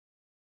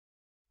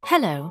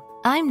Hello,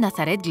 I'm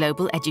Natharet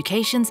Global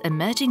Education's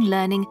Emerging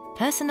Learning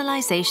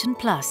Personalization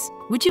Plus.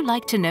 Would you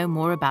like to know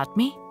more about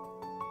me?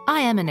 I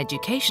am an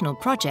educational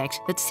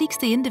project that seeks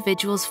the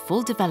individual's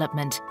full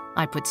development.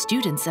 I put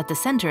students at the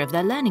center of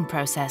their learning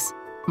process.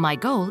 My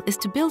goal is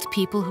to build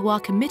people who are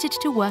committed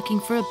to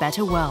working for a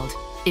better world,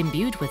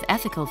 imbued with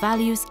ethical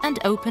values and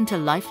open to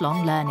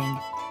lifelong learning.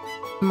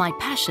 My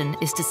passion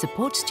is to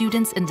support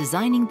students in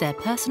designing their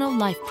personal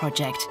life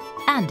project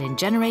and in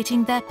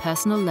generating their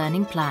personal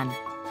learning plan.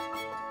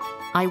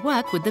 I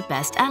work with the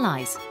best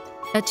allies,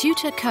 a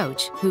tutor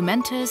coach who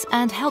mentors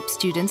and helps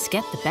students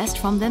get the best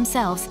from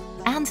themselves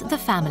and the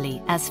family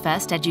as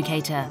first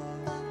educator.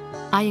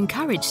 I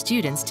encourage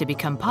students to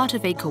become part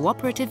of a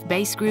cooperative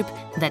base group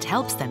that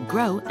helps them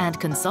grow and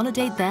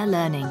consolidate their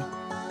learning.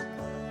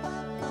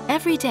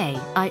 Every day,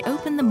 I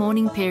open the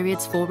morning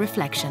periods for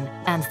reflection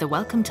and the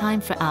welcome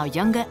time for our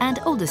younger and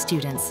older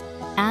students.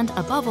 And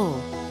above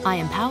all, I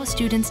empower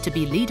students to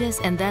be leaders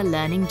in their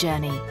learning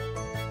journey.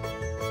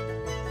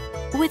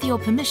 With your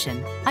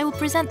permission, I will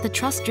present the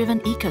trust-driven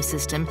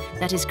ecosystem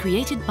that is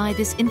created by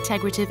this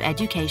integrative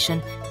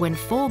education when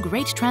 4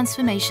 great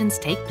transformations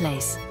take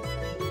place.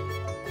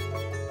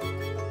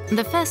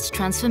 The first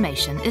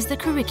transformation is the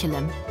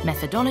curriculum,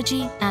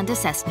 methodology and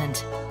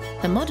assessment.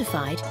 The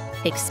modified,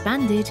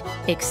 expanded,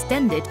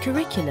 extended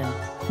curriculum,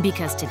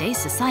 because today's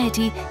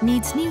society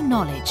needs new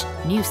knowledge,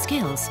 new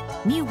skills,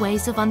 new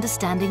ways of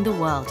understanding the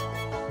world.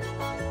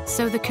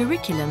 So the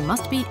curriculum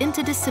must be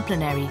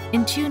interdisciplinary,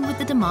 in tune with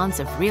the demands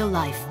of real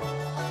life.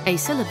 A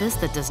syllabus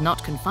that does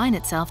not confine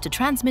itself to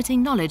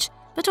transmitting knowledge,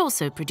 but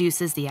also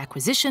produces the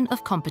acquisition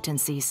of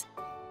competencies.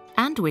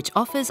 And which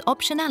offers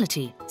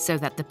optionality, so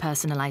that the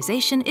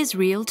personalization is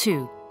real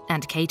too,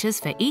 and caters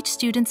for each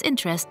student's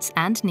interests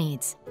and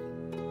needs.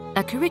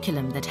 A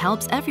curriculum that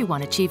helps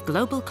everyone achieve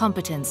global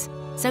competence,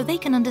 so they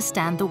can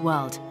understand the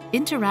world,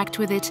 interact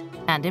with it,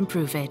 and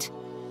improve it.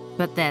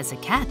 But there's a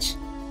catch.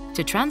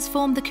 To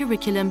transform the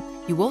curriculum,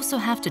 you also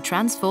have to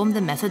transform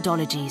the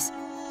methodologies.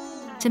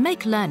 To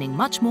make learning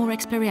much more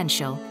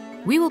experiential,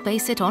 we will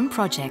base it on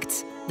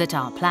projects that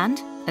are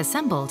planned,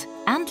 assembled,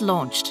 and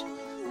launched.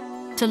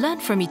 To learn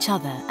from each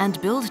other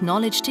and build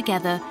knowledge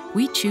together,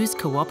 we choose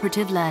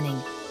cooperative learning.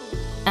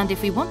 And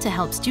if we want to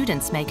help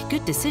students make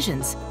good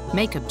decisions,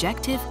 make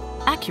objective,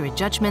 accurate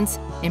judgments,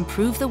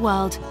 improve the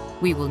world,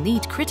 we will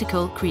need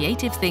critical,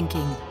 creative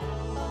thinking.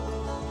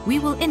 We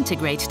will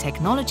integrate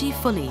technology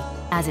fully,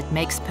 as it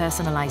makes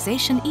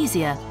personalization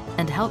easier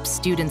and helps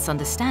students'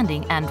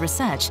 understanding and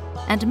research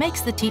and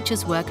makes the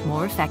teacher's work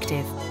more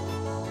effective.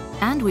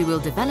 And we will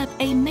develop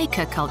a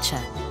maker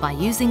culture by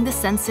using the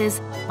senses,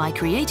 by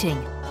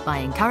creating, by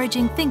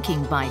encouraging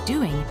thinking by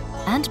doing,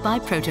 and by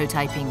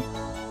prototyping.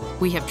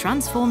 We have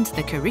transformed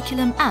the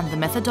curriculum and the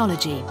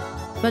methodology,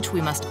 but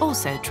we must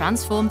also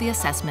transform the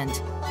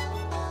assessment.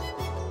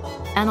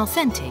 An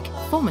authentic,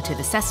 formative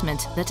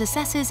assessment that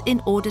assesses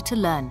in order to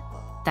learn,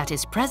 that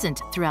is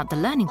present throughout the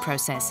learning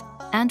process,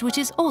 and which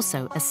is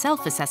also a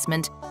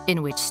self-assessment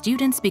in which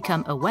students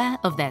become aware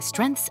of their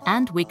strengths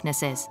and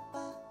weaknesses.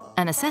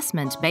 An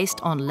assessment based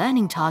on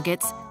learning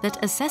targets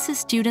that assesses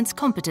students'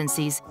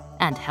 competencies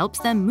and helps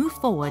them move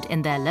forward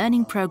in their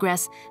learning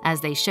progress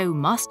as they show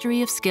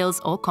mastery of skills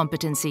or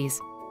competencies.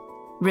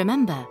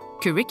 Remember,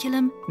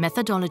 curriculum,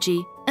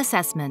 methodology,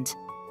 assessment.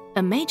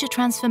 A major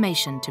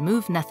transformation to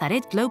move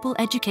Natharet Global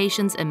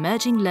Education's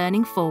emerging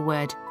learning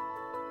forward.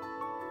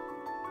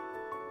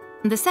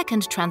 The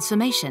second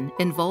transformation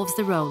involves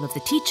the role of the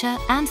teacher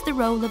and the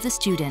role of the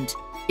student.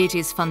 It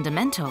is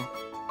fundamental.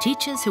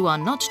 Teachers who are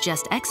not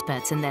just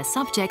experts in their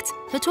subjects,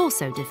 but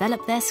also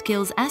develop their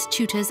skills as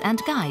tutors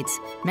and guides,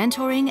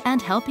 mentoring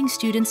and helping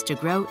students to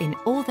grow in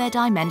all their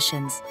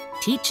dimensions.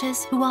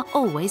 Teachers who are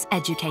always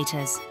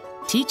educators.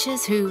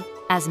 Teachers who,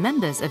 as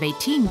members of a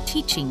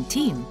teaching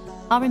team,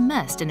 are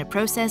immersed in a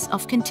process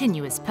of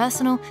continuous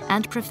personal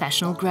and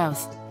professional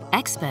growth.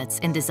 Experts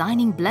in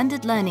designing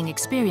blended learning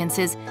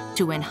experiences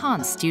to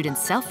enhance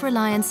students'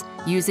 self-reliance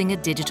using a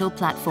digital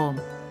platform.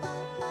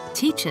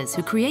 Teachers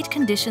who create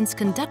conditions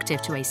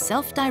conducive to a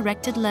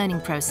self-directed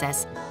learning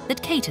process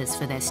that caters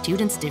for their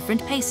students'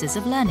 different paces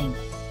of learning.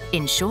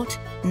 In short,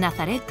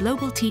 Natharet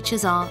Global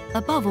teachers are,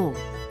 above all,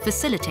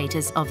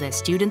 facilitators of their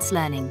students'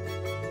 learning.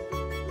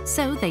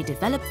 So they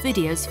develop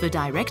videos for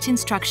direct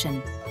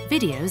instruction,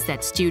 videos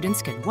that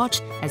students can watch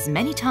as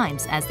many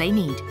times as they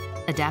need,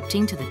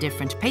 adapting to the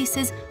different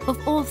paces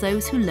of all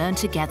those who learn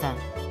together.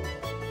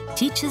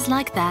 Teachers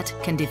like that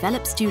can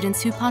develop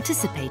students who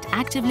participate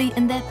actively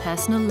in their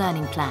personal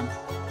learning plan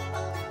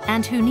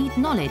and who need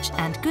knowledge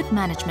and good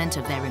management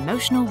of their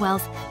emotional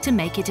wealth to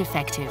make it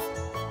effective.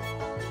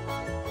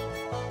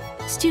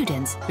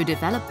 Students who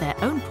develop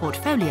their own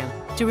portfolio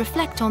to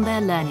reflect on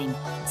their learning,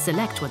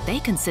 select what they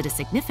consider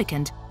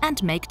significant,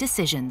 and make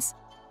decisions.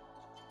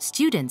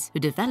 Students who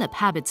develop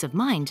habits of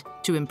mind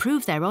to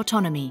improve their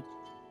autonomy,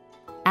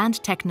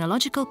 and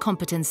technological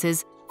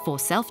competences for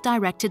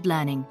self-directed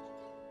learning.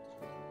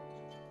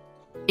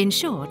 In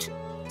short,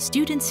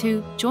 students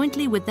who,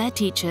 jointly with their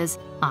teachers,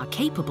 are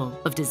capable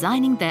of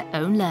designing their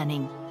own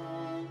learning.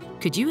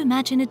 Could you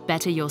imagine it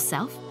better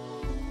yourself?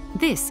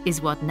 This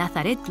is what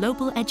Nazaret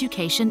Global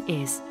Education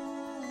is.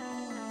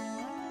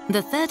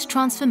 The third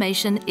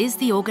transformation is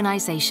the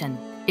organization.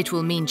 It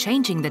will mean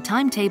changing the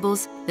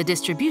timetables, the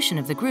distribution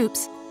of the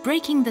groups,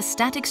 breaking the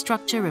static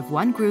structure of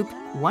one group,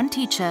 one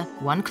teacher,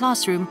 one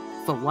classroom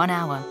for 1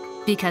 hour,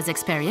 because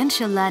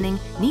experiential learning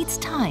needs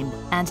time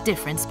and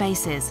different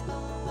spaces,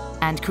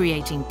 and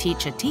creating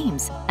teacher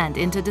teams and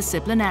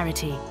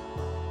interdisciplinarity.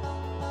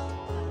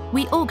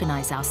 We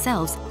organize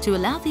ourselves to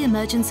allow the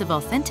emergence of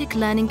authentic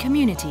learning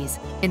communities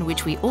in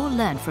which we all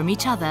learn from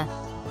each other,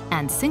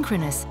 and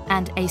synchronous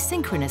and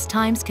asynchronous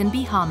times can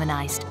be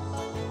harmonized.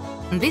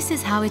 This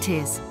is how it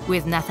is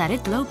with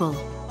Nazaret Global.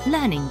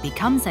 Learning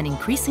becomes an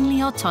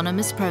increasingly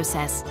autonomous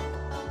process.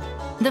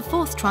 The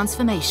fourth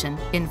transformation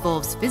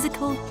involves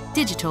physical,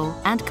 digital,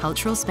 and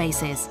cultural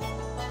spaces.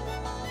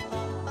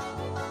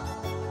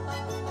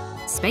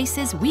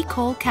 Spaces we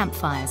call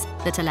campfires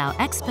that allow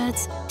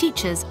experts,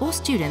 teachers, or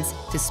students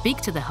to speak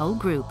to the whole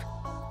group.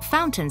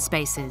 Fountain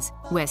spaces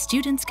where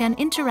students can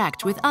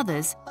interact with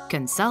others,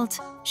 consult,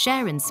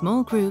 share in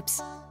small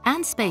groups,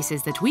 and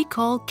spaces that we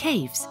call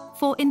caves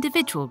for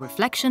individual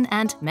reflection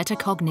and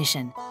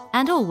metacognition,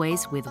 and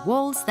always with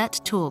walls that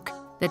talk,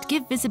 that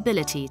give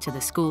visibility to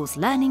the school's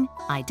learning,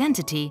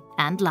 identity,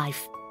 and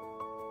life.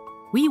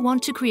 We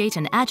want to create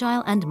an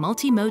agile and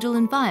multimodal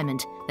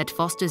environment that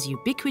fosters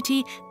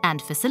ubiquity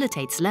and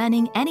facilitates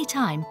learning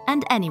anytime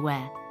and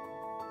anywhere.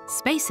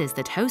 Spaces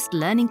that host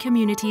learning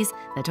communities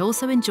that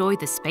also enjoy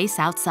the space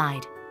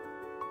outside.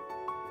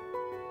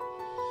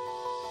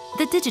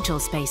 The digital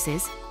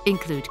spaces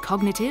include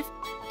cognitive,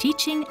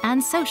 teaching,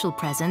 and social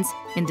presence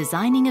in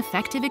designing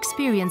effective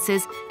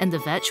experiences in the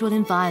virtual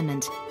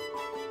environment,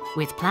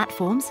 with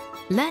platforms,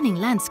 learning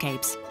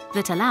landscapes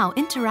that allow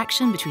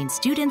interaction between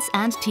students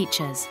and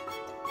teachers.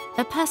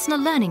 A personal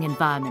learning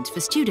environment for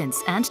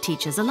students and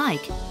teachers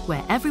alike,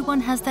 where everyone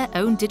has their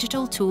own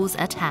digital tools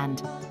at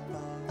hand.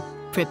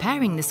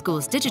 Preparing the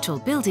school's digital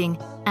building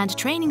and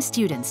training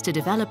students to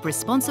develop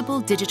responsible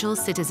digital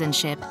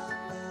citizenship.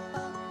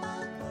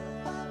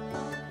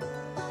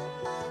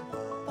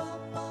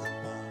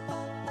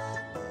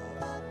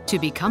 To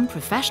become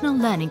professional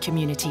learning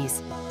communities,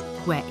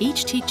 where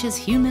each teacher's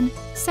human,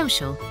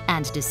 social,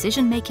 and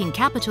decision-making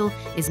capital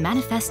is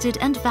manifested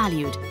and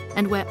valued,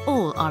 and where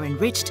all are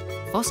enriched,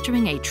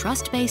 fostering a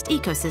trust-based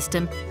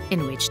ecosystem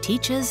in which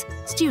teachers,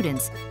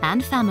 students,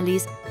 and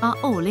families are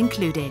all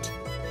included,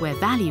 where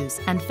values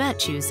and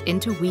virtues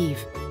interweave,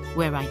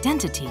 where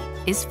identity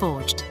is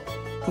forged,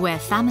 where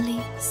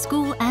family,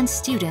 school, and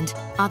student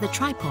are the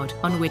tripod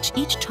on which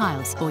each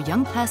child's or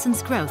young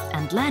person's growth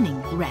and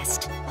learning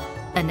rest.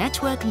 A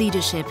network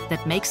leadership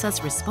that makes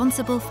us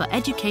responsible for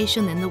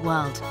education in the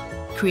world,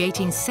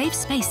 creating safe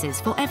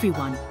spaces for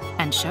everyone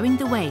and showing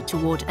the way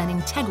toward an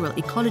integral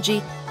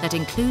ecology that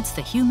includes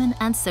the human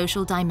and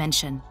social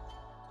dimension.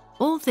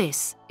 All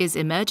this is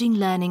Emerging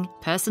Learning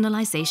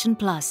Personalization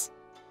Plus,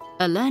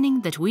 a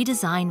learning that we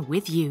design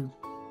with you.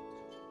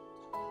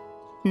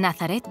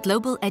 Nazaret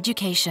Global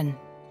Education,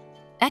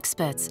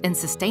 experts in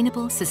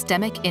sustainable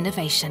systemic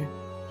innovation.